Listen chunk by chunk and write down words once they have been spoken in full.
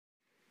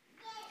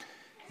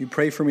You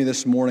pray for me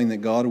this morning that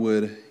God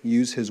would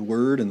use His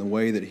Word in the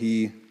way that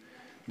He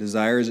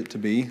desires it to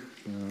be.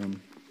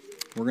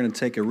 We're going to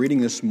take a reading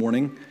this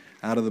morning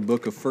out of the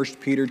book of 1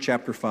 Peter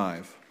chapter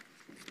 5.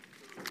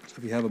 So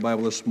if you have a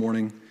Bible this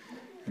morning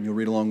and you'll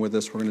read along with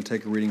us, we're going to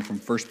take a reading from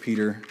 1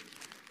 Peter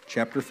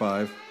chapter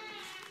 5.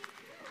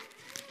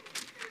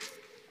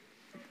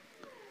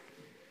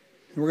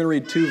 And we're going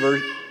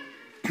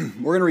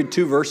to read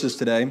two verses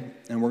today,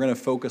 and we're going to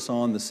focus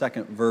on the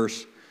second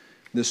verse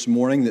this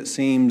morning that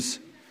seems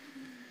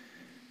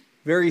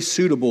very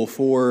suitable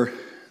for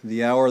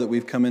the hour that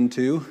we've come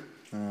into,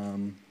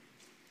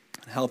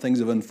 how things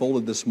have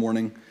unfolded this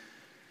morning.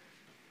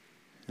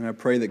 And I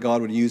pray that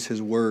God would use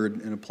His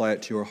Word and apply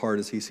it to your heart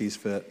as He sees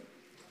fit.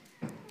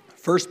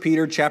 1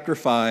 Peter chapter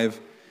 5,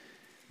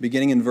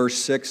 beginning in verse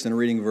 6 and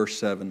reading verse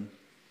 7.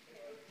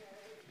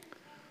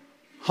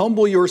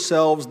 Humble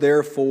yourselves,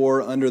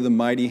 therefore, under the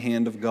mighty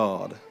hand of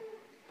God,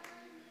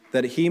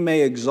 that He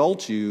may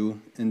exalt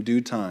you in due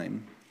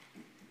time,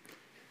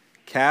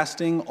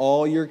 casting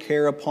all your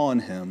care upon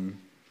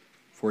Him,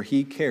 for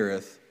He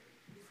careth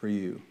for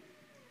you.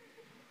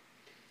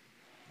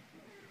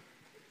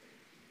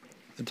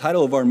 The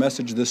title of our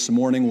message this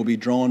morning will be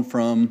drawn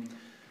from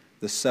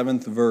the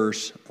 7th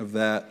verse of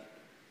that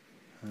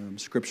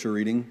scripture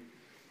reading,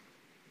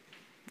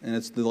 and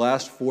it's the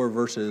last 4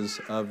 verses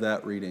of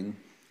that reading.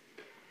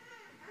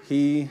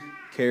 He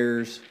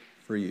cares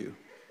for you.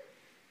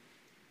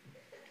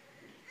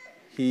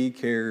 He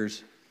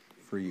cares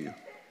for you.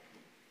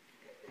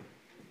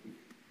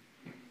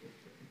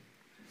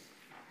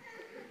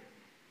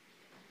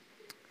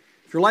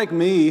 If you're like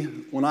me,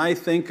 when I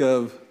think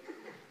of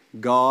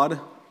God,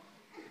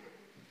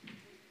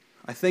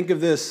 I think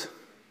of this,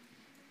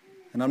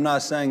 and I'm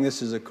not saying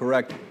this is a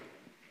correct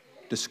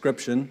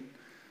description,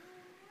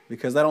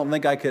 because I don't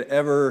think I could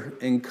ever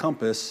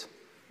encompass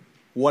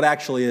what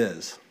actually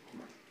is.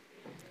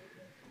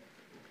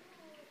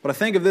 But I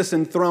think of this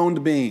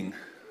enthroned being,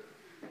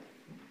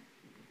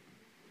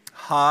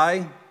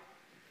 high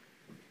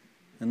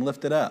and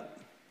lifted up.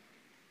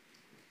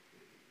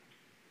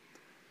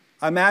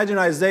 I imagine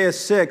Isaiah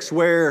 6,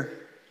 where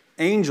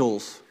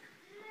angels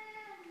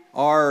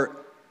are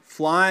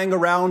flying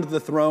around the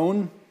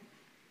throne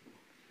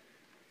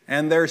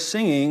and they're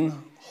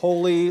singing,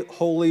 "Holy,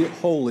 holy,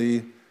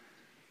 holy,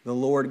 the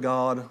Lord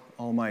God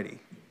Almighty."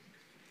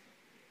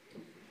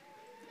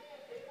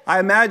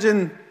 I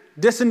imagine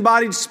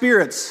disembodied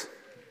spirits,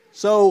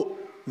 so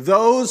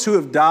those who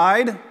have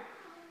died,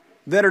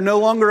 that are no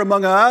longer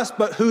among us,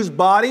 but whose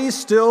bodies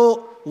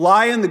still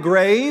lie in the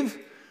grave,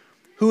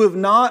 who have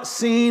not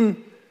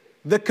seen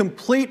the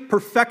complete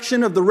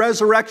perfection of the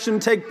resurrection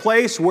take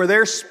place, where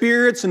their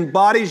spirits and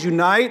bodies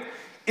unite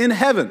in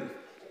heaven,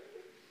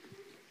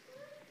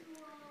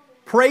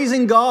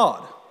 praising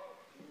God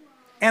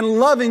and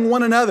loving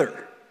one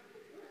another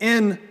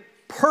in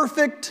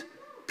perfect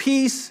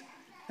peace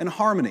and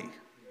harmony.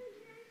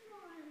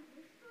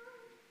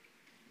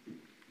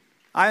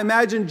 I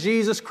imagine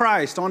Jesus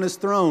Christ on His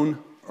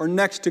throne or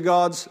next to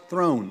God's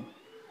throne.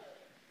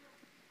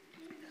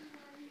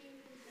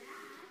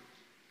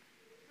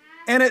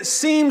 And it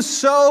seems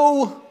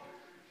so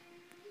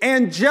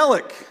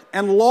angelic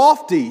and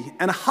lofty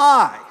and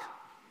high.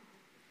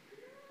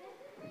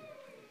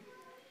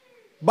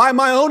 By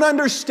my own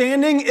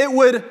understanding, it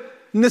would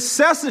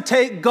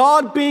necessitate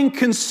God being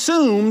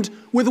consumed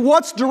with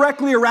what's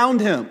directly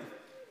around Him.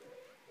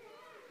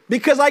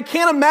 Because I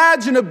can't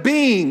imagine a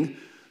being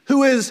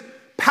who is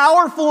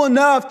powerful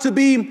enough to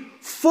be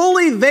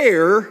fully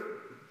there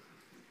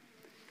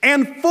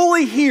and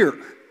fully here.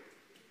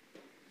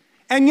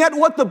 And yet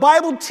what the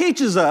Bible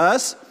teaches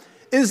us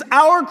is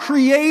our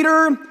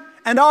Creator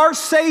and our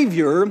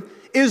Savior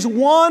is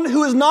one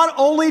who is not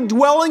only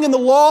dwelling in the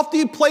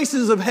lofty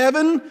places of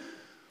heaven,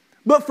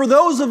 but for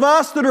those of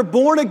us that are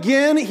born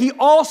again, He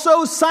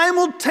also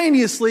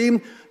simultaneously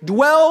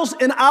dwells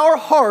in our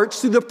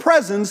hearts through the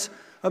presence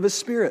of His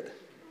Spirit.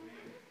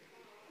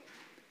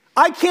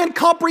 I can't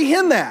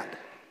comprehend that.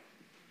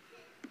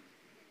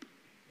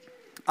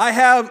 I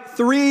have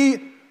 3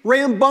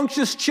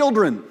 rambunctious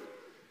children.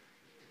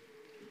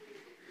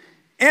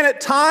 And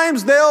at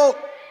times they'll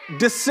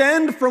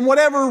descend from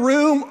whatever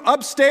room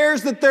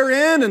upstairs that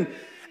they're in,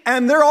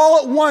 and they're all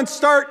at once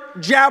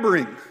start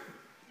jabbering,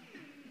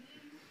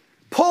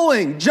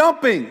 pulling,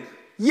 jumping,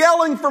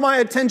 yelling for my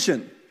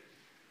attention.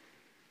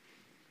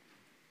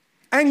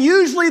 And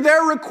usually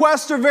their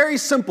requests are very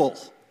simple.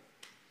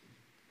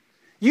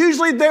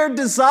 Usually their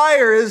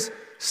desire is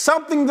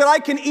something that I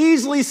can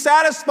easily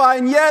satisfy,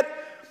 and yet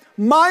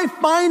my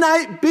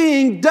finite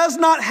being does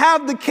not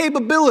have the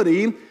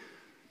capability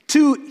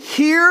to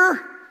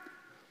hear,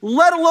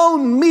 let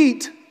alone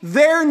meet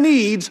their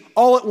needs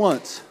all at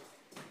once.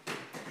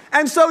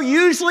 And so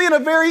usually in a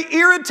very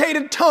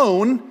irritated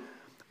tone,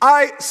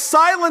 I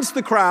silence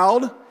the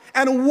crowd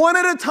and one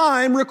at a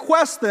time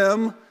request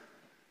them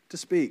to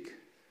speak.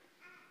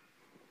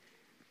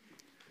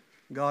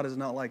 God is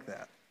not like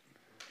that.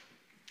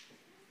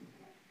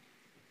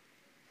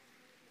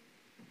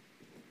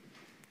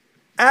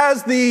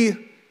 As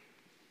the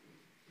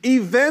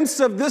events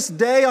of this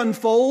day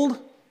unfold.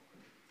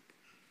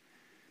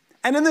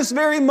 And in this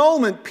very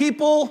moment,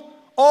 people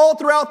all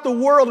throughout the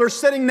world are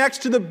sitting next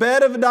to the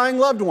bed of a dying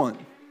loved one,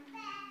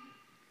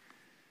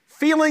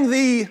 feeling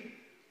the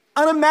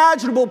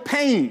unimaginable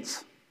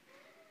pains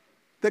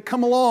that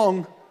come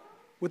along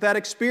with that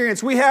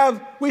experience.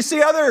 We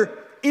see other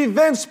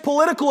events,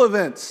 political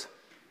events,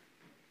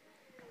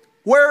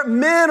 where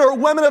men or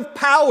women of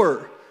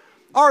power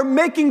are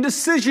making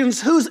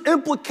decisions whose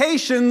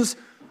implications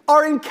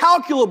are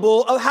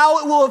incalculable of how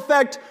it will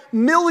affect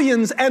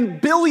millions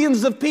and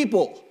billions of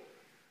people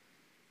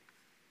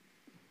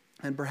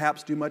and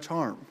perhaps do much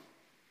harm.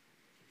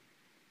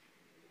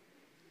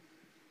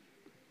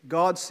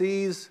 God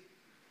sees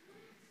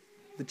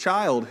the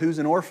child who's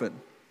an orphan,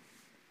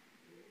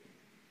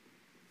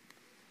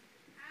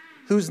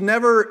 who's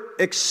never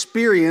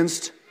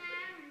experienced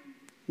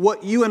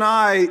what you and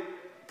I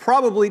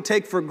probably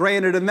take for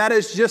granted, and that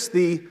is just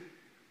the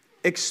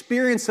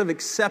experience of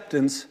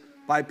acceptance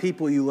by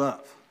people you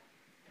love.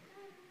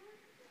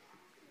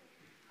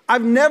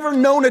 I've never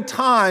known a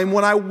time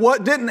when I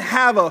didn't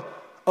have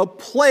a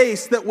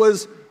place that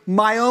was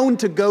my own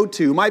to go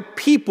to, my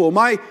people,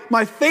 my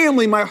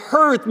family, my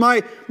hearth,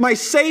 my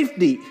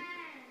safety.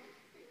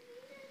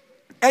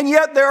 And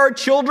yet there are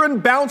children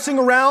bouncing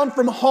around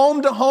from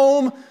home to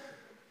home,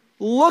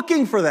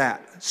 looking for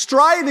that,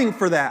 striving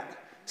for that,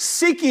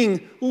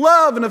 seeking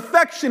love and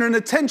affection and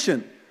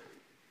attention.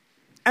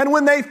 And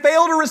when they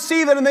fail to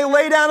receive it and they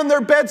lay down in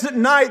their beds at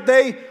night,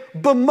 they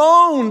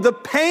bemoan the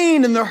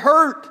pain and the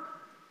hurt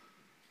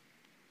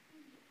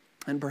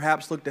and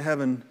perhaps look to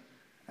heaven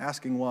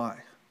asking why.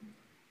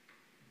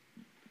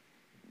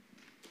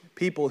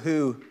 People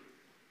who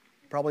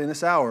probably in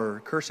this hour are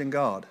cursing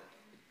God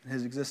and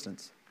His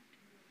existence.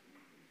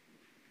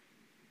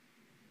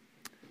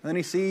 And then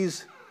He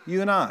sees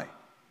you and I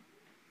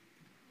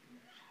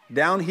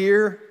down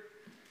here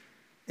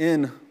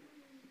in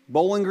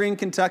Bowling Green,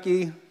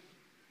 Kentucky,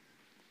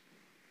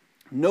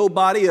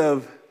 nobody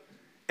of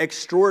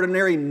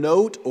extraordinary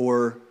note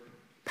or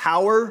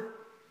power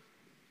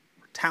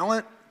or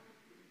talent.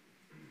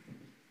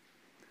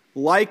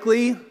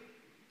 Likely,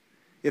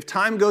 if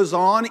time goes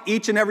on,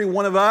 each and every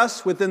one of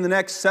us within the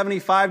next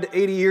 75 to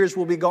 80 years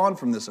will be gone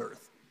from this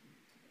earth.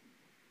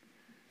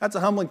 That's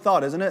a humbling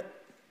thought, isn't it?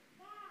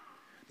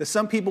 That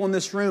some people in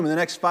this room in the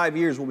next 5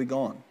 years will be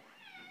gone.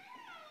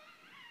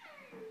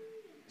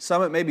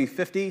 Some it may be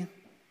 50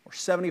 or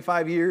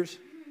 75 years.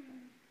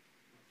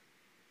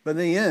 But in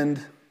the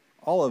end,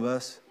 all of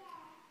us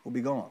will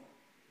be gone.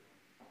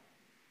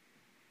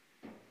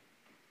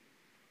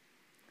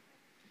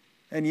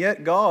 And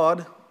yet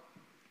God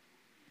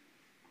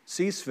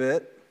sees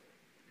fit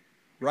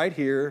right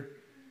here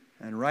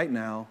and right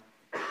now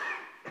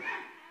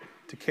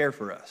to care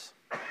for us.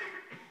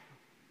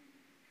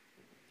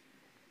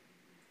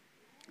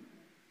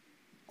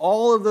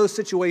 All of those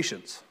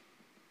situations.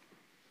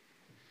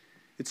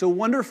 It's a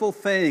wonderful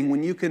thing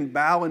when you can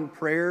bow in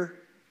prayer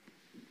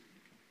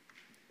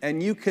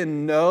and you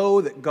can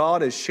know that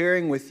God is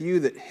sharing with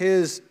you that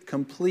His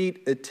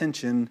complete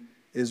attention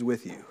is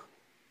with you.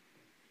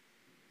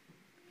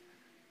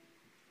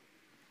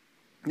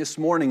 This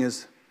morning,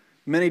 as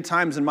many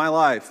times in my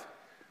life,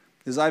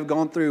 as I've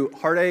gone through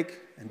heartache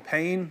and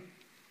pain,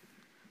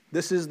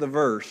 this is the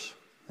verse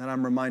that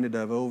I'm reminded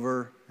of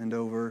over and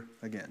over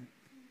again.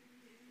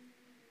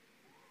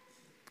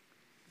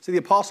 See, the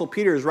Apostle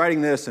Peter is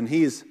writing this, and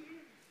he's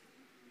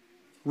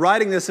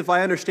writing this, if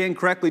I understand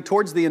correctly,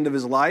 towards the end of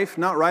his life.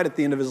 Not right at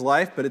the end of his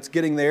life, but it's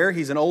getting there.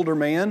 He's an older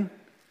man.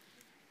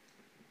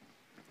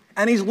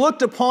 And he's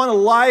looked upon a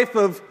life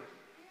of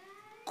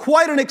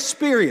quite an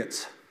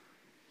experience.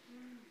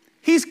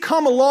 He's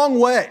come a long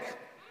way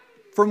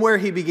from where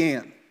he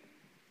began.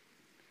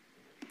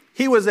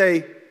 He was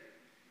a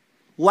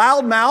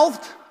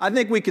loud-mouthed, I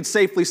think we could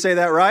safely say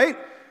that, right?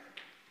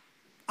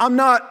 I'm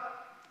not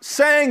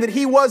saying that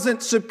he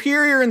wasn't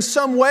superior in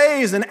some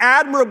ways and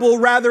admirable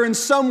rather in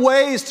some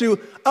ways to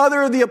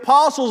other of the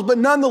apostles, but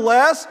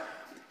nonetheless,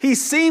 he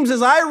seems,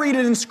 as I read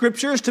it in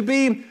scriptures, to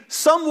be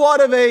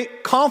somewhat of a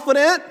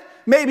confident,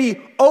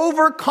 maybe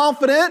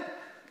overconfident,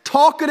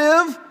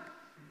 talkative,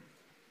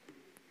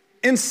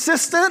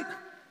 insistent,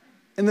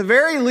 in the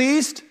very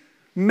least,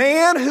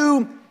 man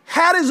who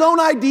had his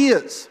own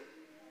ideas,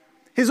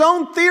 his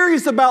own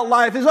theories about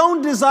life, his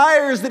own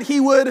desires that he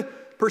would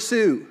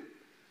pursue.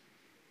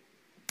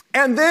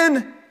 And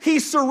then he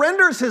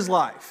surrenders his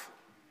life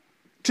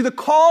to the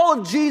call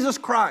of Jesus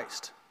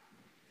Christ.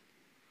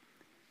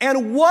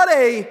 And what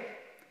a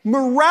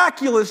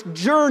miraculous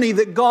journey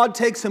that God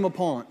takes him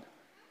upon.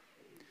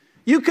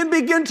 You can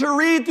begin to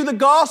read through the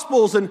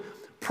Gospels and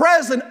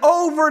present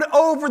over and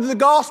over the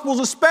Gospels,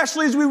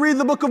 especially as we read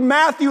the book of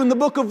Matthew and the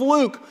book of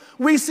Luke.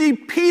 We see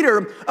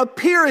Peter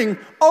appearing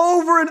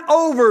over and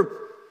over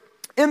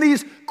in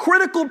these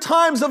critical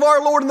times of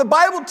our Lord. And the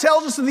Bible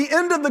tells us at the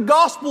end of the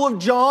Gospel of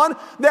John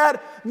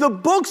that the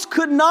books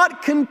could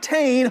not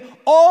contain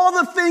all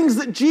the things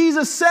that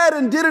Jesus said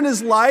and did in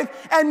his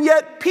life. And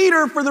yet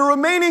Peter, for the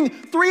remaining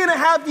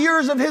 3.5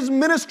 years of his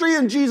ministry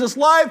in Jesus'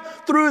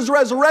 life through his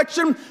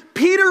resurrection,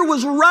 Peter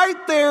was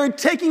right there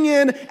taking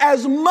in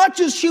as much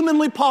as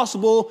humanly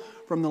possible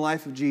from the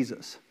life of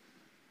Jesus.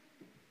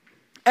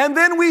 And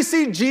then we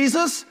see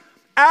Jesus,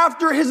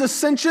 after his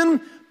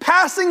ascension,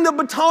 passing the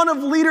baton of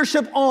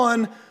leadership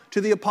on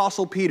to the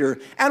Apostle Peter.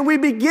 And we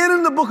begin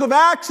in the book of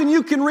Acts, and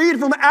you can read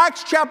from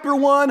Acts chapter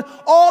 1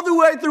 all the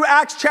way through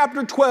Acts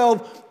chapter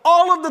 12,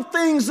 all of the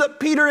things that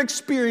Peter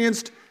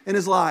experienced in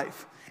his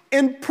life.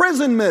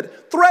 Imprisonment,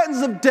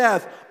 threats of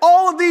death,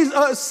 all of these,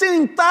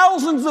 seeing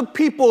thousands of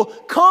people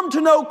come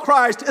to know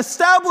Christ,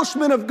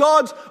 establishment of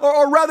God's,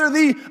 or rather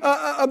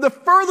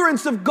the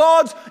furtherance of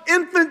God's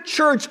infant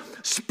church,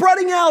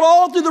 spreading out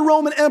all through the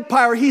Roman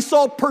Empire. He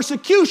saw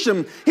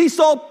persecution. He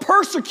saw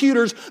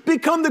persecutors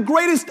become the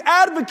greatest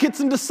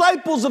advocates and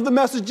disciples of the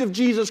message of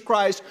Jesus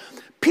Christ.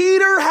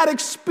 Peter had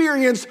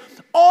experienced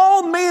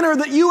all manner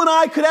that you and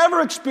I could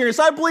ever experience.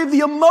 I believe the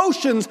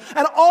emotions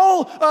and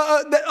all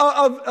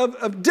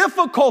of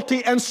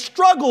difficulty and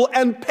struggle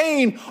and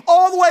pain,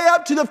 all the way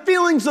up to the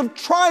feelings of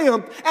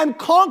triumph and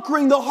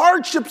conquering the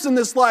hardships in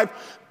this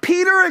life.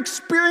 Peter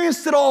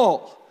experienced it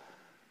all.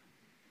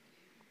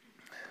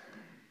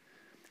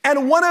 And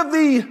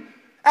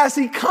as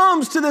he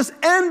comes to this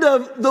end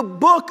of the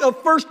book of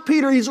 1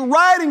 Peter, he's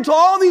writing to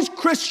all these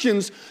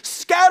Christians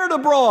scattered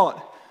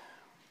abroad.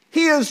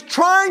 He is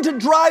trying to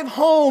drive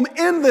home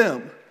in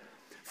them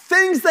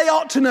things they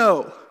ought to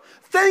know,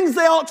 things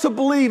they ought to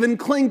believe and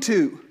cling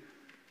to.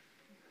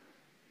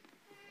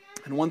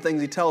 And one thing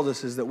he tells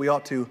us is that we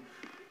ought to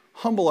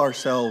humble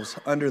ourselves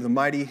under the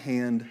mighty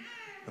hand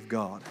of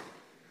God.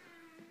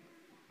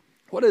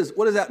 What does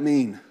that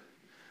mean?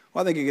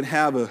 Well, I think it can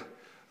have a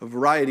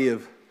variety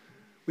of,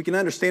 we can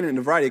understand it in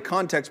a variety of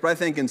contexts, but I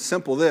think in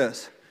simple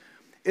this.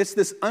 It's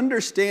this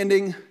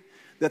understanding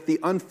that the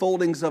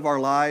unfoldings of our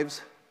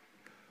lives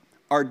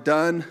are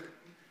done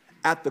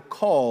at the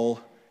call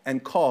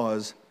and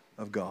cause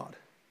of God.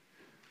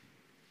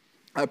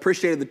 I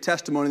appreciated the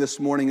testimony this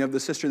morning of the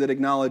sister that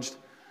acknowledged,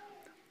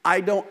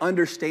 I don't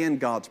understand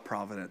God's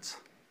providence.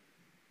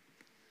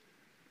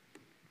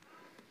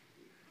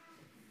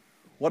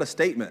 What a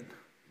statement.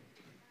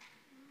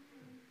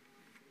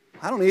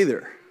 I don't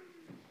either.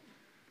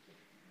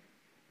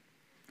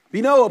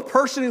 You know, a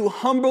person who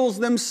humbles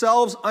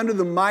themselves under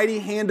the mighty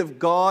hand of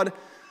God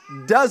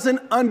doesn't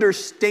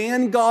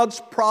understand God's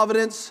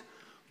providence,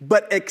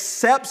 but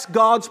accepts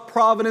God's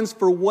providence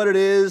for what it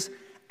is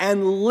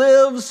and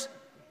lives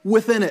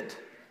within it.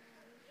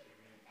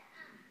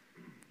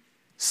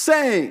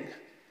 Saying,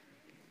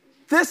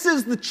 this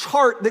is the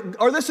chart,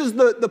 this is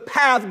the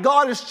path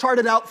God has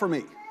charted out for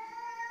me.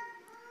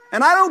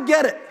 And I don't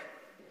get it.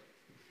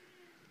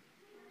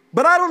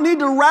 But I don't need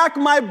to rack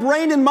my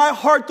brain and my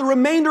heart the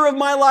remainder of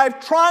my life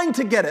trying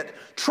to get it,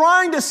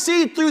 trying to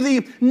see through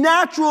the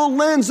natural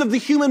lens of the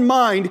human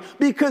mind,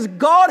 because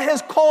God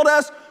has called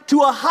us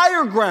to a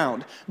higher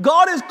ground.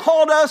 God has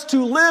called us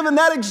to live in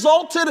that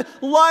exalted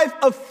life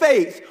of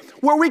faith,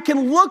 where we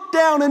can look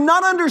down and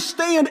not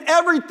understand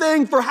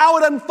everything for how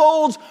it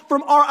unfolds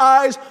from our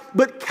eyes,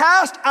 but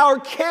cast our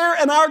care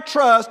and our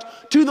trust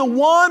to the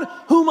one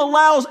whom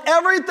allows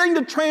everything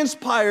to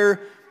transpire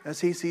as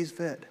he sees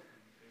fit.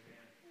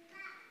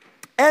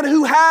 And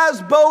who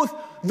has both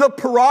the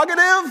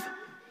prerogative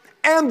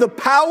and the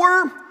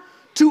power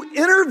to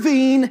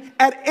intervene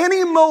at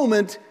any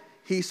moment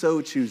he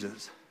so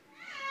chooses.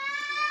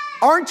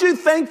 Aren't you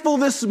thankful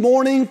this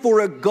morning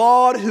for a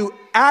God who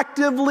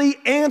actively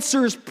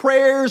answers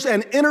prayers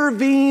and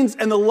intervenes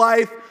in the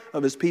life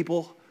of his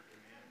people?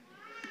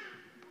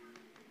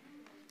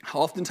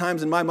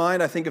 Oftentimes in my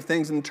mind, I think of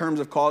things in terms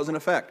of cause and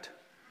effect.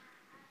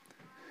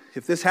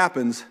 If this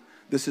happens,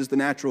 this is the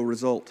natural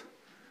result.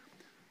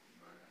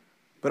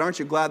 But aren't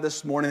you glad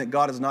this morning that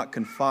God is not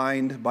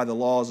confined by the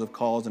laws of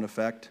cause and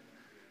effect?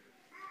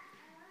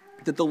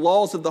 That the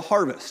laws of the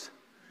harvest,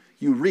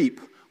 you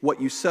reap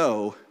what you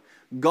sow,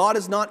 God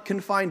is not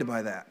confined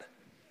by that.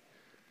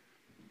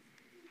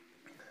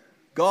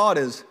 God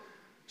is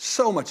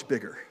so much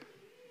bigger.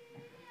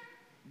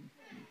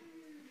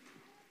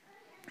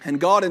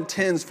 And God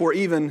intends for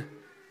even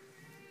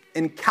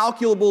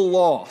incalculable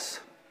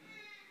loss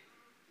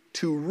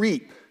to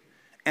reap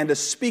and to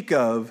speak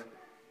of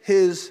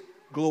his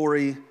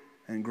glory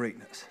and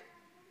greatness.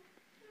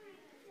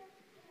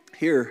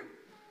 Here,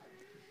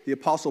 the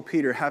Apostle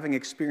Peter, having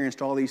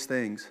experienced all these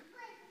things,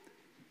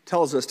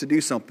 tells us to do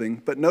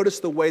something, but notice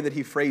the way that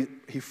he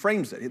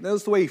frames it.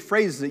 Notice the way he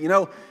phrases it. You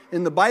know,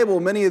 in the Bible,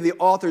 many of the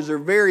authors are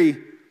very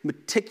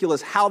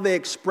meticulous how they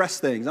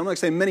express things. I'm not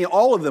saying many,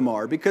 all of them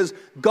are, because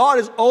God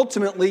is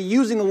ultimately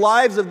using the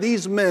lives of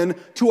these men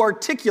to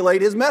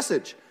articulate his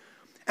message.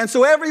 And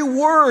so every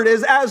word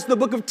is, as the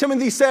book of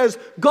Timothy says,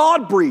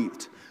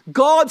 God-breathed.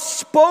 God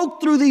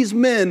spoke through these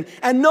men.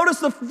 And notice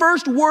the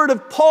first word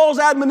of Paul's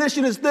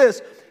admonition is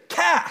this: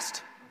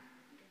 cast.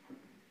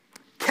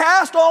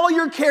 Cast all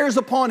your cares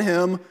upon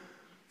him,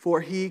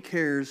 for he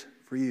cares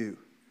for you.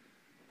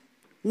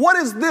 What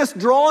is this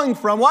drawing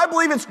from? Well, I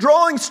believe it's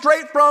drawing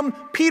straight from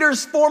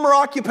Peter's former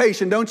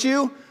occupation, don't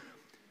you?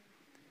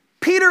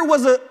 Peter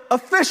was a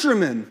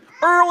fisherman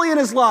early in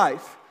his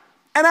life.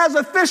 And as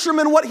a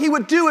fisherman, what he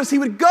would do is he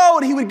would go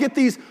and he would get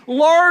these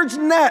large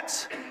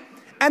nets,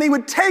 and he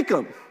would take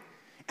them,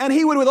 and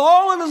he would, with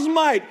all of his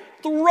might,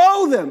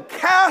 throw them,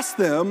 cast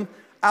them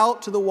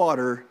out to the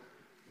water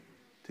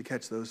to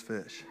catch those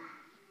fish.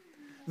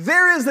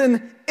 There is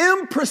an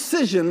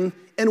imprecision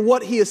in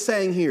what he is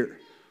saying here.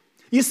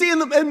 You see,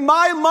 in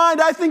my mind,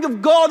 I think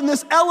of God in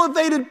this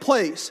elevated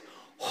place,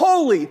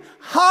 holy,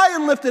 high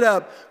and lifted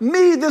up.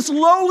 Me, this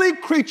lowly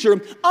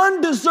creature,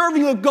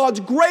 undeserving of God's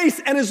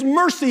grace and his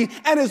mercy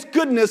and his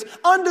goodness,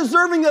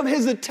 undeserving of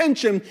his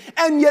attention.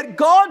 And yet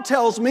God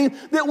tells me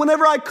that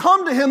whenever I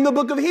come to him, the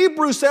book of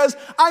Hebrews says,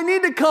 I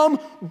need to come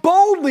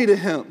boldly to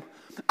him.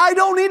 I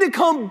don't need to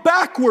come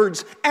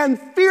backwards and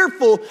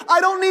fearful. I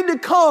don't need to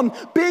come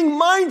being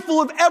mindful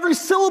of every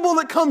syllable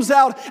that comes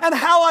out and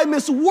how I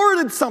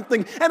misworded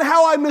something and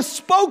how I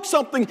misspoke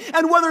something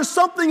and whether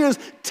something is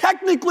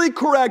technically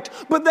correct,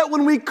 but that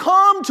when we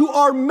come to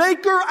our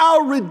Maker,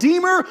 our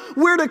Redeemer,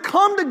 we're to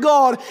come to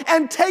God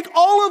and take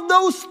all of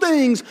those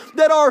things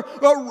that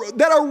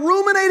are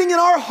ruminating in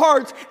our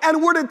hearts,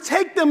 and we're to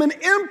take them and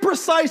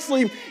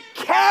imprecisely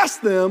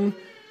cast them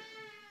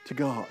to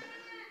God.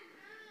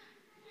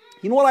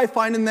 You know what I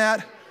find in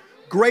that?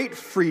 Great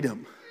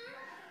freedom.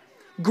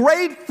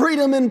 Great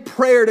freedom in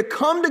prayer to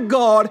come to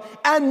God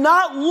and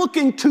not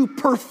looking to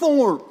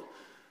perform.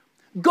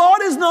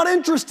 God is not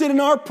interested in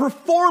our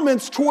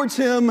performance towards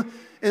him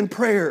in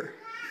prayer.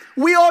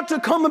 We ought to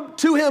come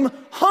to him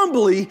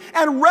humbly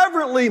and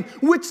reverently,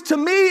 which to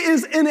me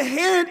is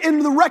inherent in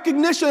the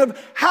recognition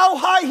of how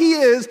high he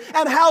is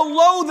and how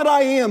low that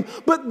I am.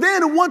 But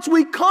then once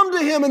we come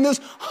to him in this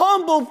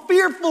humble,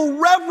 fearful,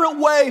 reverent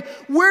way,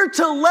 we're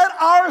to let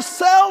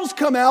ourselves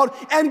come out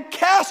and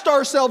cast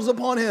ourselves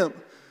upon him.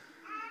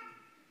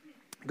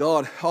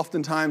 God,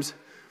 oftentimes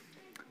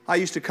I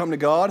used to come to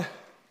God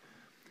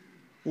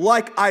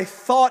like I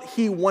thought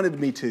he wanted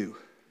me to.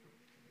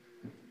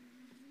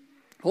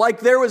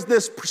 Like there was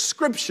this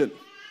prescription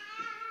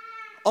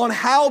on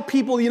how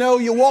people,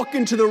 you walk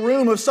into the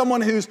room of someone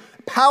who's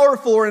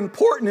powerful or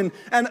important,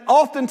 and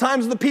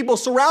oftentimes the people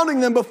surrounding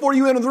them before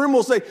you enter the room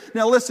will say,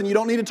 now listen, you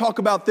don't need to talk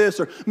about this,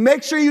 or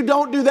make sure you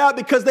don't do that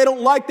because they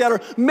don't like that, or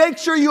make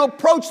sure you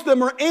approach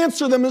them or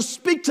answer them and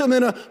speak to them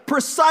in a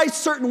precise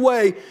certain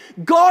way.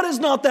 God is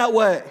not that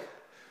way.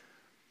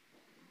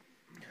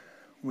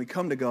 When we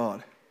come to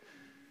God,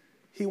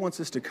 he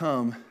wants us to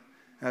come,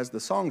 as the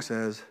song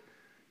says,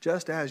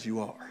 just as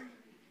you are.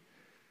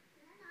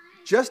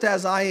 Just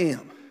as I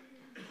am.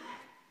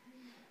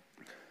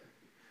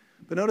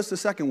 But notice the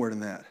second word in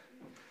that.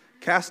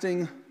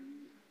 Casting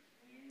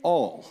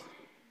all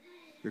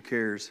your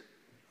cares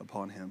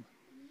upon him.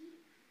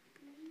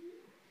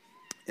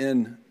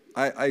 And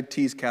I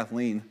tease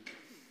Kathleen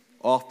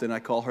often. I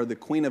call her the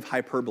queen of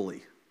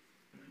hyperbole.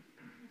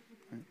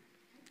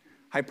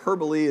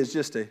 Hyperbole is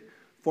just a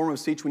form of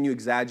speech when you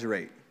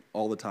exaggerate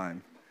all the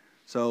time.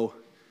 So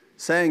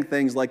saying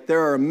things like there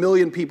are 1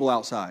 million people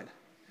outside,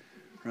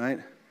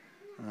 right?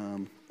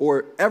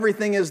 Or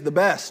everything is the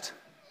best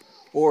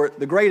or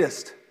the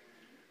greatest.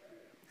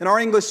 In our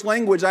English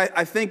language,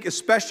 I think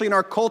especially in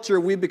our culture,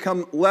 we've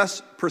become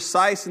less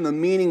precise in the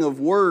meaning of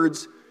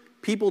words.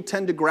 People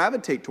tend to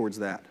gravitate towards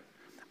that.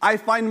 I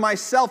find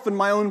myself in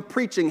my own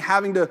preaching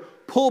having to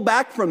pull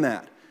back from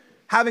that,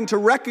 having to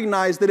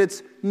recognize that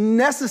it's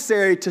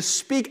necessary to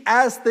speak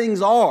as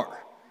things are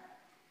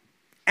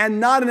and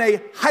not in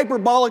a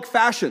hyperbolic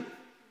fashion.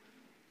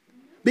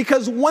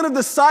 Because one of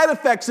the side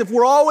effects, if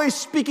we're always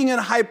speaking in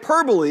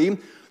hyperbole,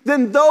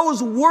 then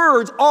those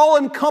words,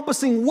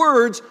 all-encompassing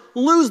words,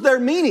 lose their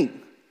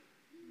meaning.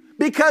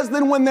 Because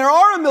then when there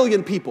are 1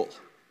 million people,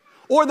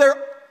 or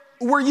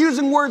we're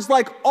using words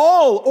like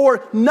all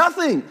or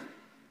nothing,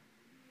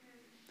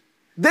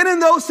 then in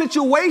those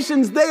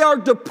situations, they are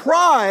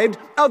deprived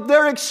of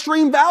their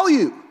extreme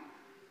value.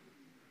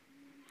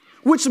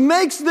 Which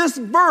makes this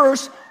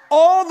verse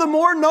all the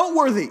more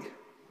noteworthy.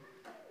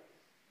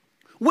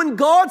 When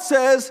God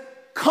says,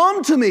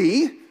 come to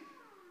me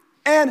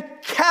and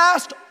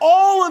cast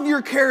all of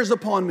your cares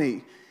upon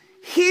me,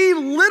 he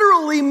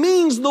literally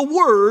means the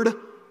word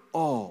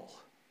all.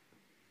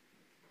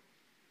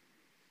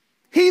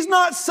 He's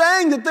not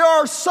saying that there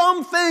are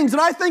some things,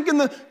 and I think in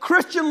the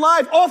Christian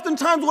life,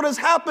 oftentimes what has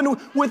happened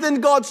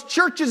within God's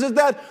churches is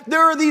that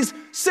there are these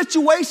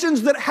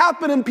situations that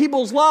happen in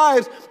people's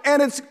lives,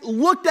 and it's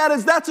looked at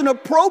as that's an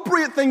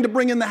appropriate thing to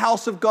bring in the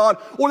house of God,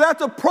 or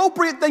that's an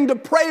appropriate thing to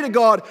pray to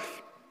God.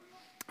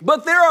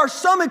 But there are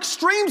some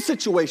extreme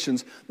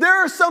situations.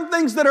 There are some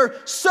things that are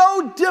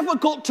so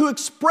difficult to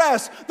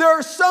express. There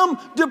are some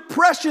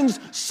depressions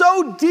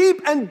so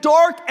deep and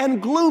dark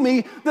and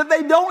gloomy that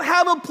they don't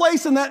have a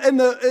place in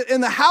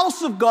the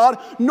house of God,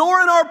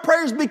 nor in our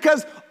prayers,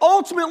 because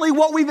ultimately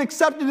what we've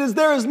accepted is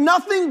there is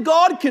nothing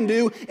God can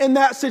do in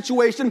that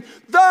situation.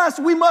 Thus,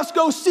 we must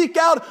go seek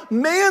out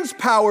man's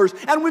powers,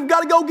 and we've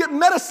got to go get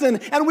medicine,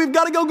 and we've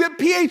got to go get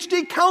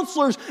PhD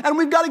counselors, and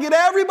we've got to get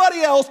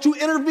everybody else to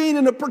intervene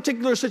in a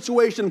particular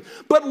situation.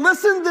 But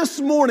listen this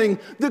morning,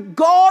 the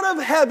God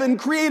of heaven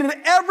created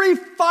every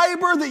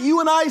fiber that you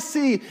and I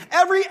see,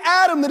 every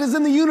atom that is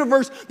in the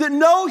universe that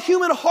no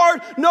human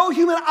heart, no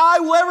human eye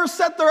will ever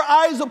set their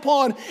eyes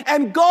upon.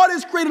 And God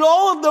has created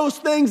all of those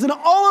things, and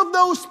all of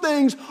those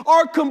things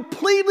are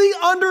completely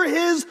under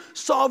his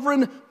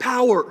sovereign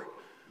power.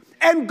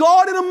 And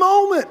God in a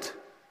moment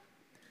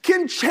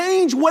can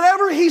change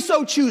whatever he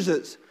so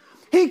chooses.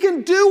 He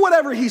can do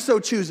whatever he so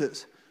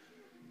chooses.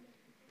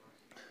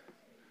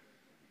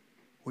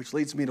 Which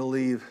leads me to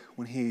believe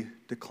when he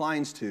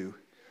declines to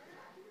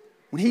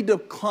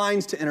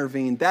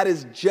intervene, that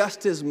is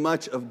just as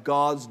much of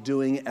God's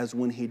doing as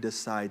when he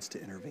decides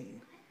to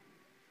intervene.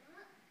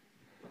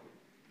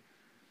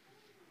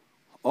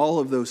 All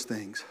of those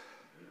things,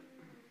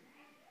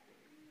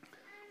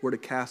 we're to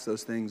cast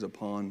those things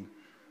upon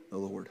the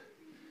Lord.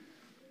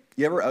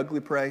 You ever ugly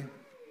pray? You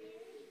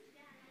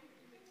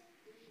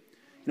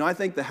know, I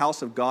think the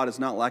house of God is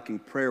not lacking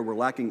prayer, we're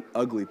lacking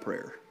ugly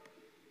prayer.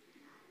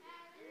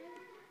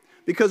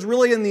 Because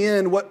really in the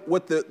end,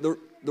 what the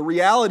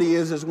reality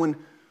is when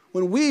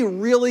we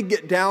really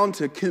get down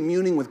to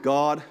communing with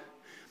God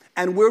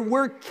and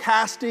we're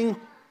casting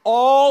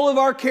all of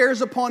our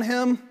cares upon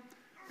him,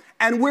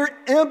 and we're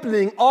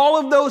emptying all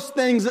of those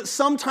things that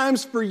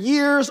sometimes for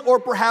years or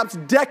perhaps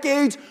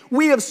decades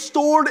we have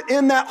stored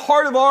in that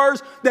heart of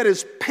ours that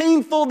is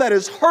painful, that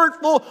is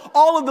hurtful,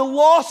 all of the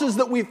losses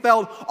that we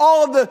felt,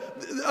 all of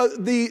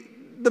the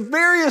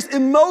various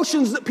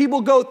emotions that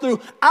people go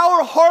through.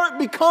 Our heart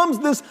becomes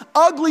this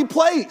ugly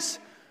place.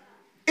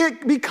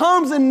 It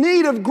becomes in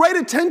need of great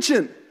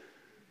attention.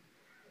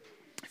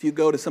 If you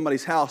go to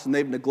somebody's house and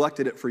they've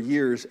neglected it for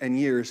years and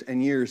years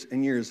and years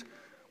and years,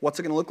 what's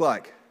it going to look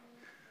like?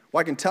 Well,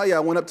 I can tell you, I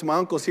went up to my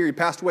uncle's here. He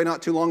passed away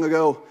not too long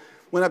ago.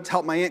 Went up to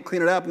help my aunt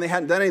clean it up, and they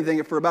hadn't done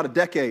anything for about a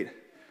decade.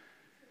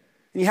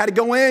 And you had to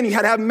go in, you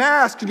had to have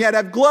masks, and you had to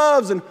have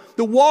gloves, and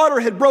the water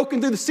had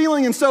broken through the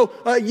ceiling. And so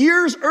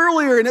years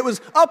earlier, and it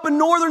was up in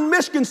northern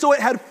Michigan, so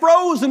it had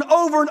frozen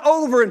over and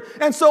over.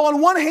 And so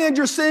on one hand,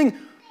 you're seeing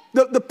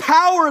the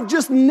power of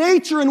just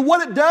nature and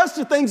what it does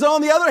to things. And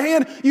on the other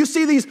hand, you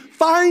see these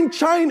fine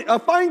china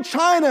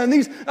and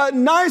these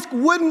nice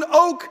wooden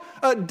oak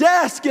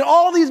desk and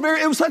all these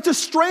it was such a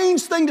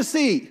strange thing to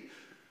see.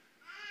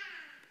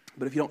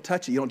 But if you don't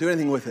touch it, you don't do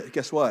anything with it,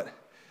 guess what?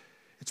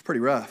 It's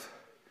pretty rough.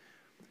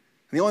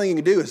 And the only thing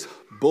you can do is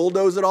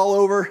bulldoze it all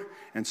over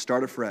and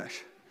start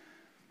afresh.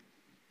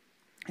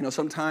 You know,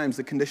 sometimes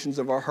the conditions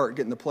of our heart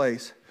get into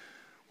place.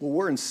 Well,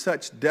 we're in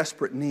such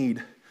desperate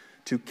need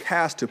to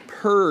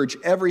purge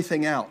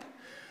everything out,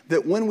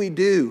 that when we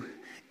do,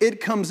 it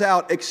comes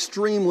out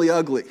extremely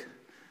ugly.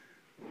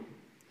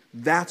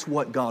 That's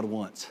what God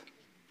wants.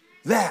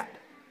 That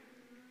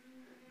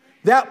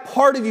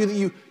part of you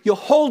that you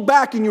hold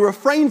back and you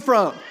refrain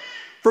from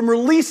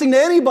releasing to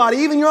anybody,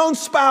 even your own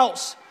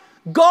spouse.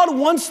 God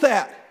wants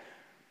that.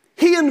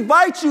 He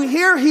invites you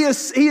here. He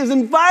is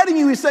inviting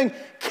you. He's saying,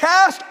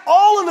 cast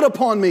all of it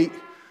upon me.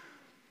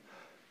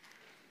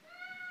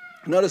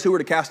 Notice who we're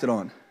to cast it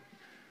on.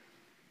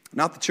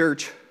 Not the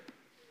church.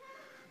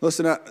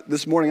 Listen,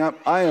 this morning,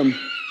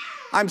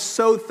 I'm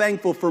so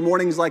thankful for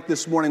mornings like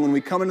this morning when we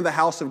come into the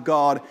house of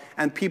God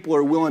and people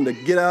are willing to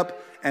get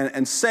up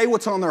and say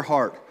what's on their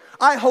heart.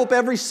 I hope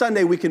every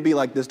Sunday we can be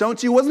like this,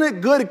 don't you? Wasn't it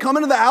good to come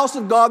into the house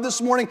of God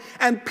this morning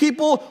and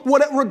people,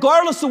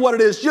 regardless of what it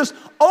is, just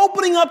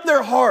opening up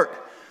their heart,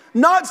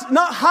 not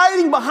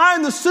hiding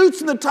behind the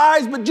suits and the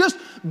ties, but just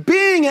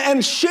being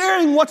and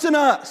sharing what's in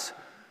us.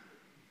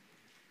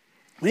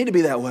 We need to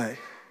be that way.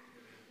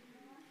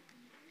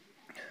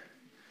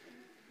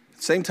 At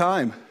the same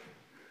time,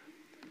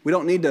 we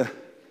don't need to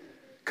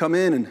come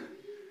in and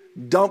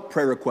dump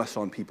prayer requests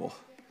on people.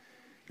 You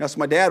know, so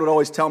my dad would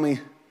always tell me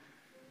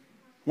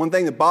one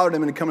thing that bothered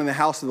him in coming to the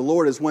house of the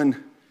Lord is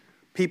when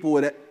people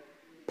would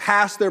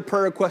pass their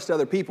prayer requests to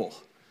other people.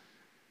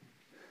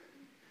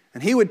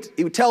 And he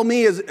would tell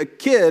me as a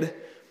kid,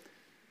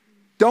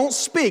 don't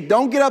speak,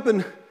 don't get up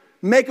and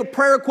make a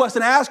prayer request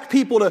and ask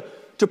people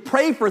to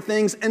pray for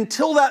things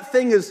until that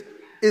thing is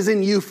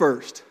in you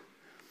first.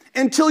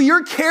 Until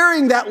you're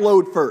carrying that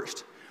load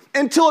first.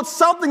 Until it's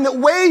something that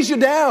weighs you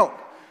down.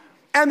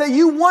 And that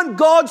you want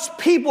God's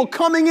people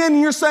coming in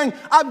and you're saying,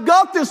 I've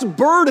got this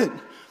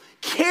burden.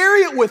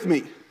 Carry it with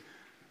me.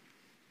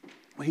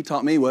 What he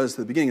taught me was at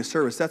the beginning of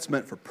service, that's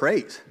meant for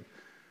praise,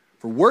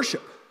 for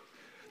worship.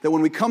 That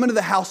when we come into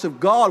the house of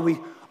God, we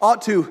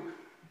ought to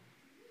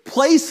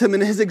place him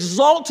in his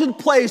exalted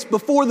place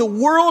before the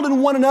world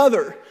and one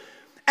another.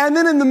 And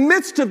then in the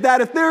midst of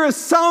that, if there is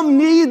some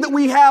need that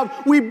we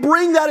have, we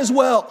bring that as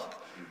well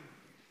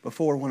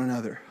before one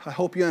another. I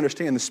hope you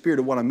understand the spirit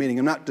of what I'm meaning.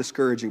 I'm not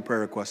discouraging prayer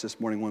requests this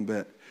morning one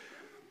bit.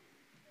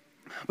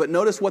 But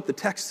notice what the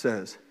text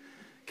says.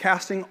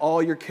 Casting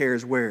all your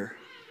cares where?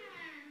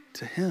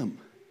 To Him.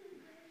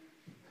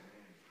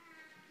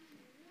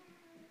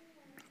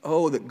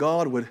 Oh, that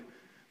God would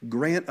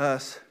grant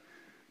us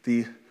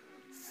the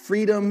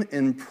freedom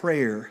in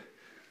prayer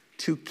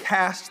to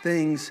cast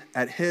things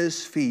at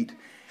His feet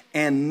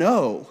and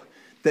know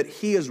that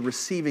He is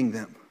receiving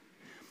them.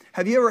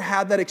 Have you ever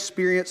had that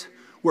experience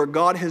where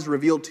God has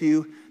revealed to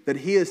you that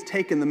He has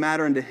taken the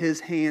matter into His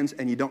hands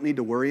and you don't need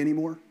to worry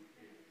anymore?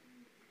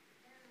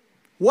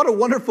 What a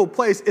wonderful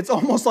place. It's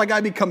almost like I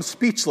become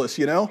speechless,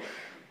 you know?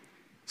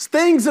 It's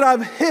things that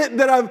I've hit,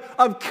 that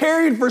I've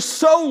carried for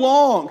so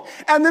long.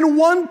 And then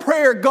one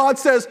prayer, God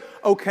says,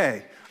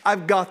 okay,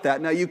 I've got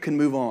that. Now you can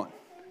move on.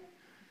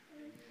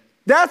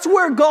 That's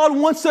where God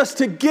wants us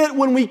to get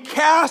when we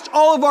cast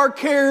all of our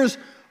cares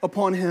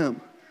upon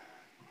Him.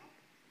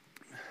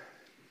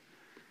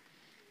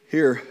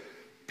 Here,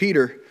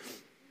 Peter,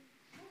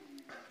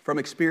 from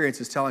experience,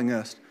 is telling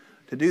us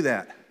to do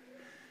that.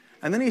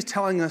 And then he's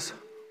telling us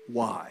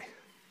why.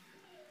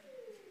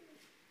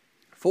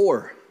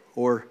 For,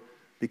 or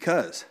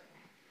because.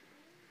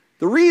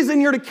 The reason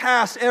you're to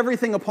cast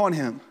everything upon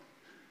Him.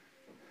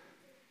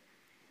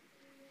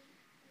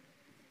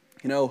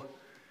 You know,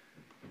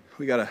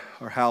 we got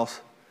our house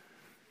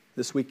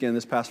this weekend,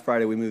 this past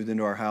Friday, we moved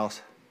into our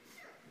house.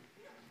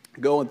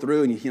 Going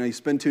through and you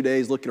spend 2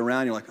 days looking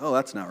around, you're like, oh,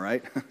 that's not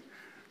right.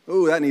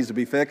 Oh, that needs to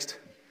be fixed.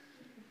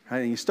 Right?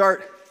 And you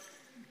start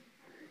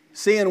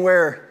seeing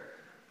where,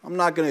 I'm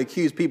not going to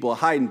accuse people of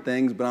hiding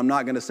things, but I'm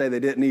not going to say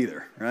they didn't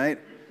either, right?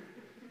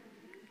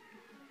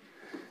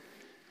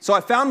 So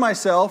I found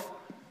myself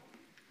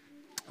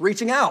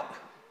reaching out.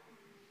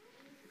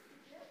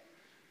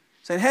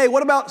 Saying, hey,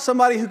 what about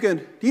somebody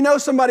do you know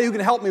somebody who can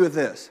help me with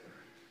this?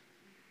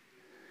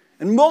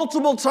 And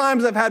multiple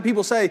times I've had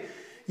people say,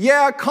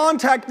 yeah,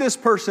 contact this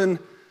person,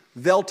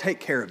 they'll take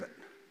care of it.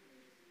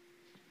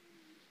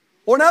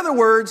 Or in other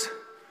words,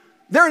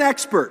 they're an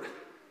expert.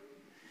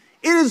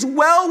 It is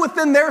well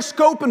within their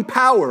scope and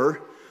power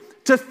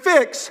to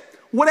fix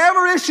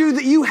whatever issue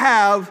that you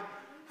have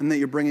and that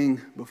you're bringing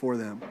before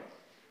them.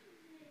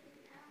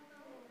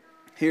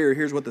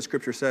 Here's what the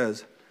scripture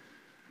says.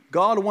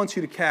 God wants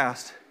you to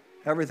cast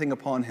everything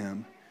upon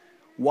Him.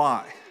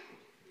 Why?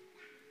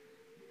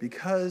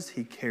 Because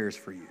He cares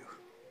for you.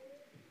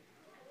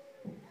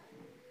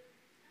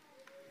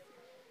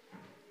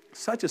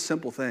 Such a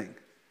simple thing,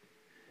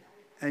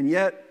 and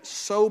yet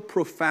so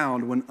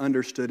profound when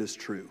understood as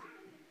true.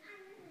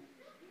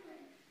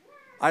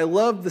 I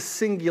love the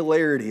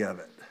singularity of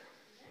it.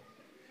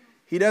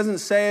 He doesn't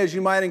say, as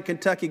you might in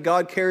Kentucky,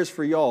 God cares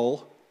for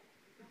y'all,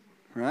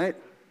 right?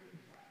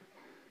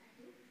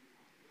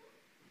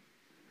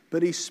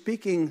 But He's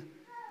speaking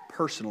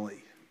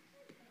personally.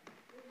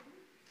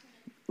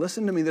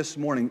 Listen to me this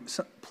morning.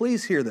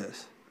 Please hear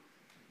this.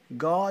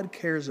 God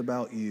cares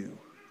about you.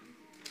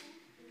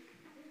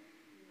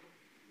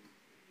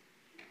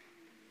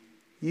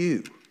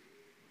 You.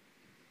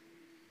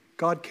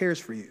 God cares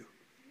for you.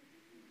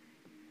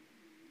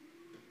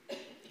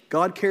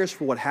 God cares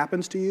for what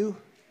happens to you,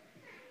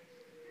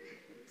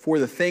 for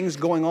the things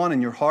going on in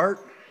your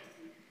heart,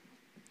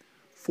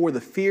 for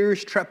the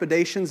fears,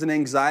 trepidations, and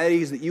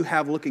anxieties that you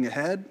have looking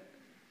ahead.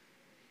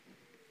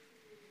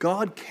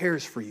 God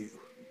cares for you.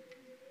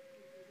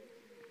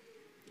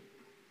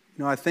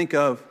 You know, I think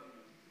of,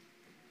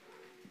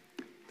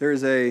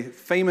 there's a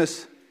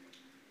famous,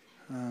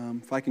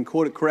 if I can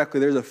quote it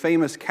correctly, there's a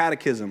famous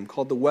catechism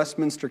called the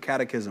Westminster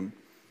Catechism.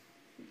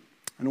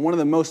 And one of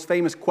the most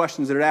famous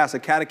questions that it asks, a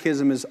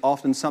catechism is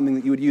often something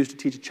that you would use to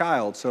teach a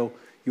child. So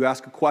you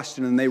ask a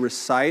question and they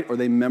recite or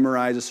they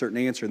memorize a certain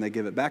answer and they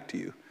give it back to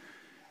you.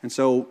 And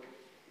so,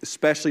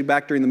 especially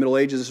back during the Middle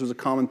Ages, this was a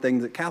common thing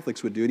that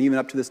Catholics would do. And even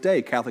up to this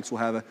day, Catholics will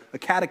have a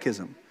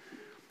catechism.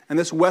 And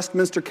this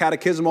Westminster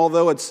Catechism,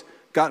 although it's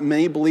got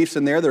many beliefs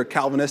in there that are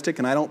Calvinistic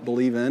and I don't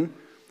believe in,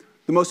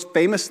 the most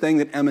famous thing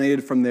that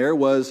emanated from there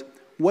was,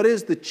 what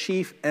is the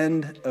chief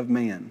end of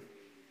man?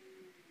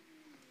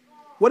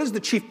 What is the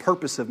chief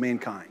purpose of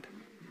mankind?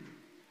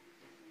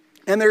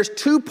 And there's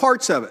two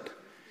parts of it.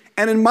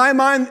 And in my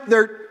mind,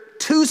 there are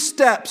two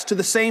steps to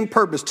the same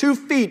purpose, 2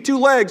 feet, 2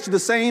 legs to the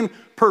same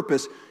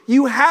purpose.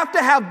 You have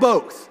to have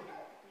both.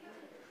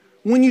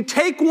 When you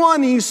take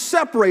one and you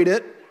separate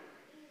it,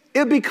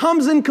 it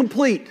becomes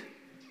incomplete.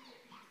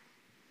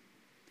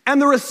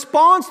 And the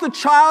response the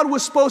child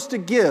was supposed to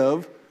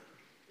give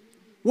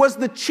was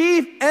the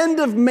chief end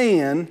of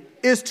man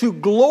is to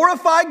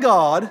glorify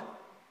God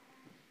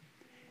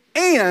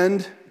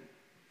and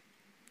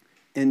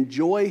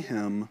enjoy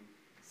Him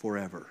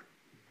forever.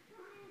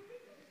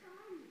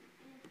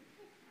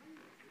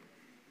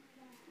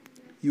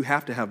 You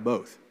have to have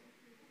both.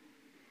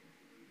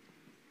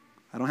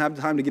 I don't have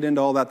time to get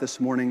into all that this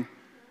morning,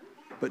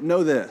 but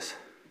know this.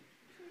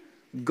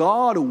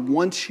 God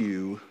wants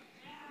you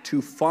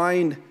to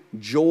find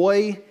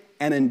joy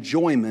and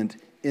enjoyment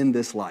in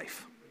this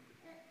life.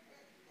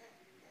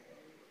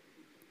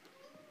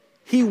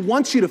 He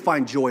wants you to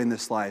find joy in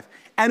this life.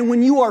 And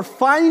when you are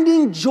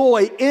finding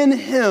joy in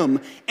Him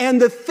and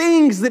the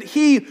things that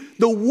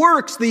the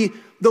works, the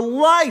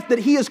life that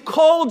He has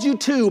called you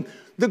to,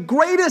 the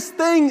greatest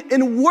thing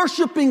in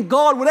worshiping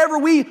God, whenever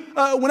we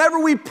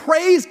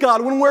praise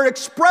God, when we're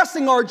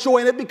expressing our joy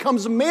and it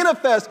becomes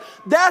manifest,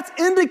 that's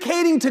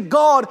indicating to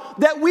God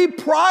that we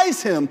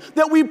prize Him,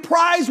 that we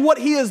prize what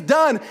He has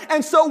done.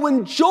 And so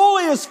when joy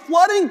is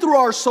flooding through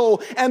our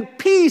soul and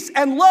peace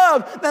and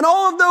love, then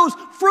all of those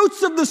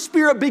fruits of the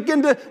Spirit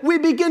we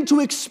begin to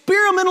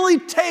experimentally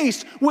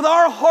taste with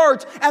our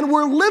hearts, and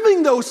we're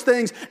living those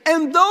things.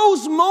 And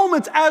those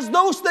moments, as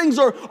those things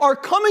are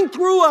coming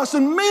through us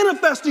and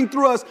manifesting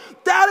through us,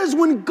 that is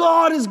when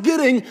God is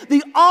getting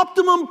the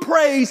optimum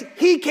praise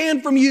He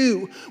can from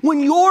you. When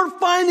you're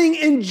finding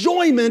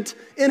enjoyment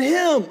in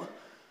Him.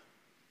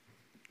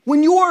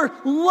 When you're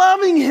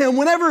loving Him,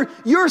 whenever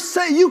you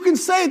can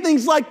say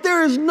things like,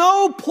 there is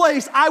no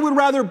place I would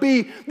rather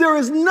be. There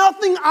is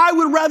nothing I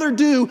would rather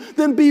do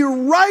than be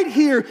right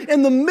here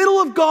in the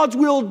middle of God's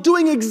will,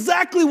 doing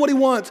exactly what He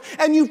wants.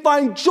 And you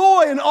find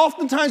joy, and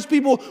oftentimes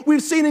people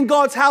we've seen in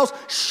God's house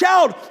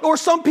shout, or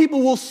some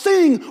people will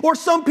sing, or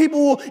some people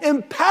will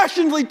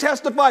impassionedly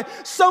testify.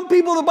 Some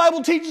people, the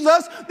Bible teaches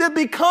us, that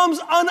becomes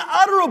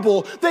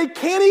unutterable. They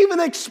can't even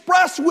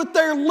express with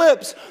their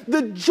lips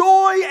the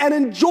joy and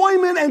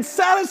enjoyment and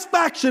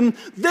satisfaction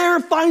they're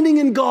finding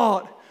in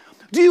God.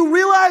 Do you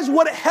realize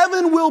what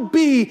heaven will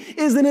be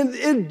is in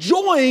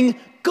enjoying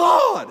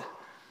God?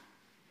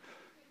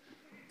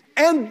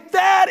 And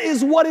that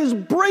is what is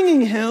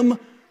bringing Him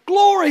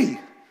glory.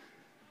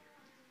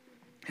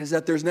 Is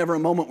that there's never a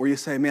moment where you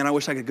say, man, I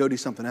wish I could go do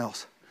something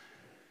else.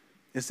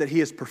 It's that He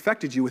has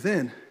perfected you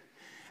within,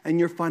 and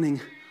you're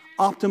finding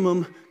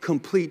optimum,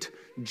 complete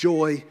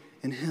joy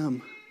in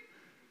Him.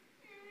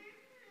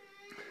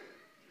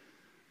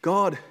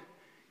 God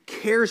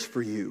cares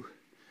for you,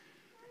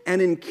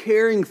 and in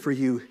caring for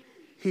you,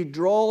 He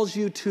draws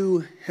you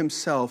to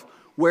Himself,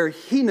 where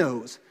He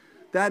knows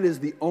that is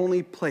the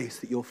only place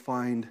that you'll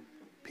find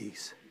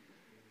peace.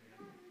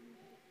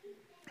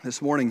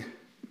 This morning,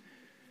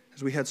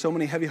 as we had so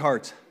many heavy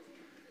hearts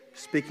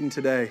speaking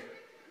today,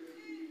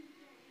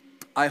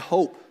 I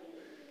hope,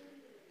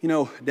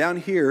 down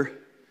here,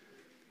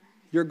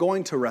 you're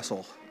going to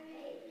wrestle.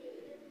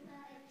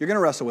 You're going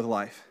to wrestle with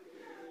life.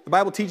 The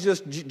Bible teaches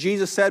us,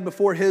 Jesus said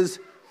before His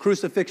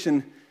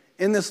crucifixion,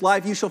 in this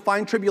life you shall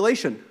find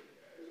tribulation,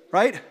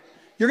 right?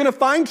 You're going to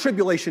find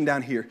tribulation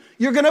down here.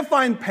 You're going to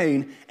find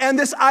pain. And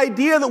this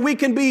idea that we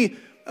can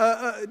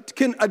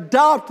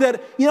adopt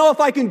that, if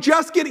I can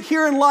just get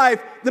here in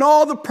life, then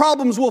all the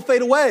problems will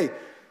fade away.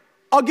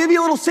 I'll give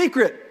you a little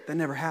secret. That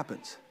never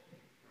happens.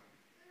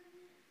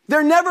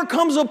 There never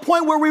comes a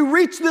point where we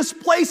reach this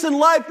place in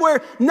life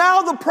where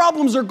now the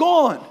problems are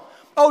gone.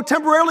 Oh,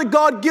 temporarily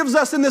God gives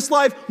us in this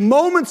life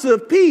moments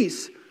of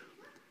peace.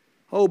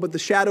 Oh, but the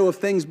shadow of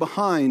things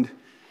behind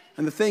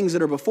and the things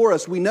that are before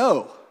us, we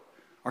know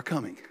are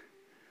coming.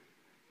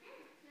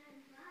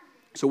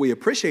 So we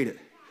appreciate it.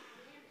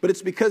 But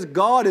it's because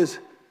God is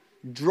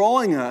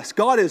drawing us.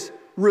 God is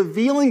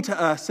revealing to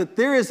us that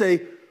there is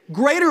a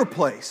greater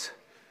place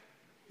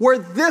where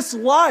this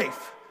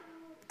life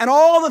and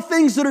all the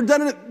things that are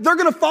done in it, they're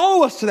going to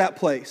follow us to that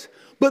place.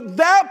 But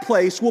that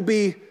place will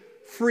be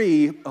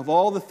free of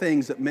all the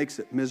things that makes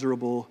it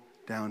miserable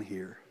down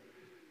here.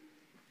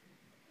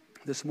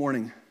 This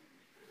morning,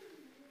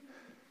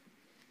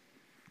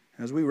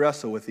 as we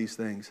wrestle with these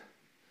things,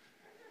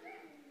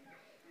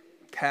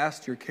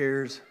 cast your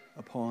cares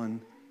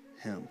upon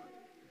Him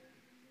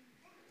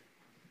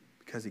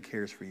because He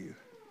cares for you.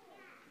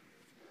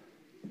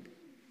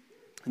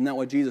 Isn't that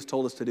what Jesus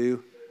told us to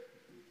do?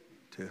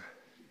 To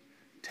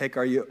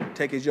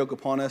take His yoke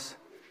upon us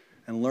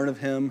and learn of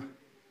Him.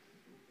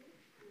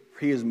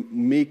 For He is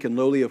meek and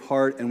lowly of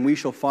heart, and we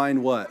shall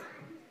find what?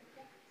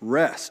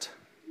 Rest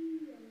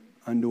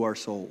unto our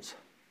souls.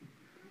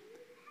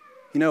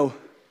 You know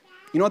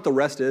what the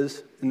rest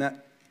is in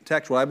that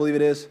text? What I believe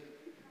it is?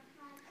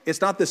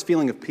 It's not this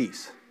feeling of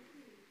peace.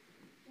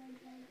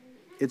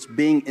 It's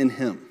being in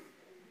Him.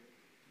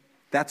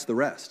 That's the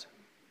rest.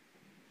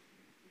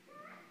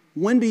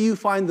 When do you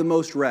find the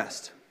most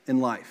rest in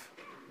life?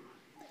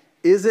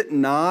 Is it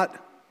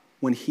not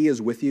when He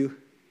is with you?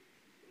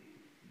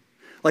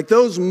 Like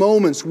those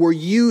moments where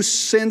you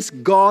sense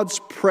God's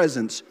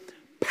presence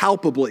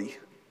palpably.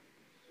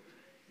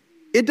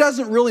 It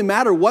doesn't really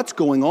matter what's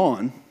going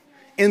on.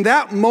 In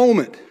that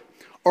moment,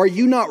 are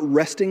you not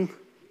resting?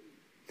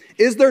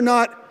 Is there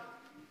not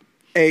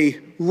a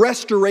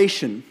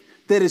restoration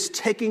that is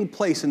taking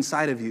place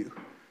inside of you?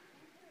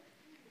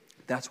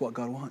 That's what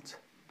God wants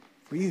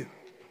for you.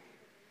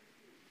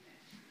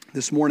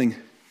 This morning,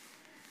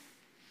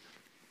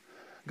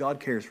 God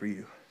cares for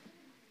you.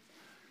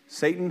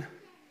 Satan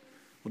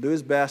will do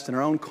his best, and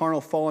our own carnal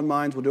fallen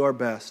minds will do our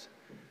best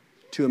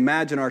to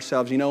imagine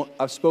ourselves.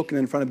 I've spoken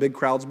in front of big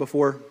crowds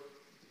before,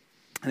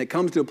 and it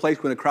comes to a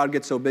place when a crowd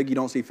gets so big you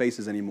don't see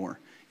faces anymore.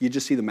 You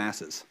just see the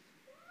masses.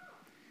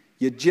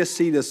 You just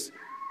see this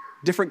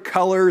different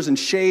colors and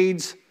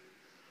shades,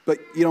 but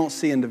you don't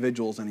see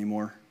individuals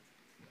anymore.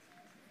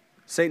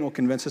 Satan will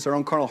convince us, our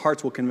own carnal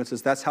hearts will convince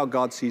us that's how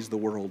God sees the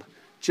world,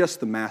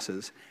 just the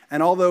masses.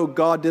 And although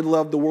God did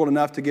love the world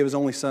enough to give his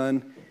only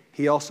son,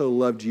 he also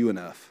loved you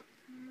enough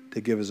to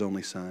give his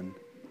only son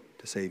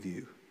to save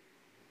you.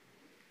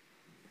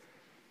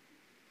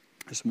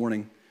 This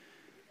morning,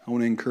 I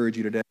want to encourage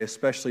you today,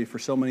 especially for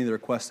so many of the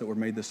requests that were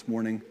made this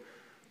morning,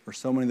 for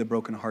so many of the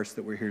broken hearts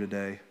that were here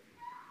today.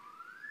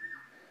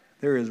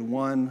 There is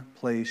one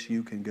place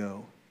you can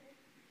go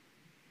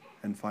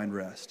and find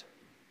rest.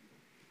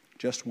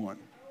 Just one.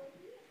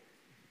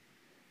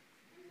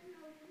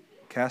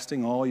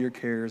 Casting all your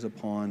cares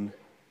upon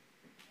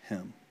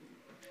him,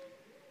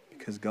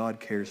 because God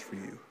cares for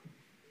you.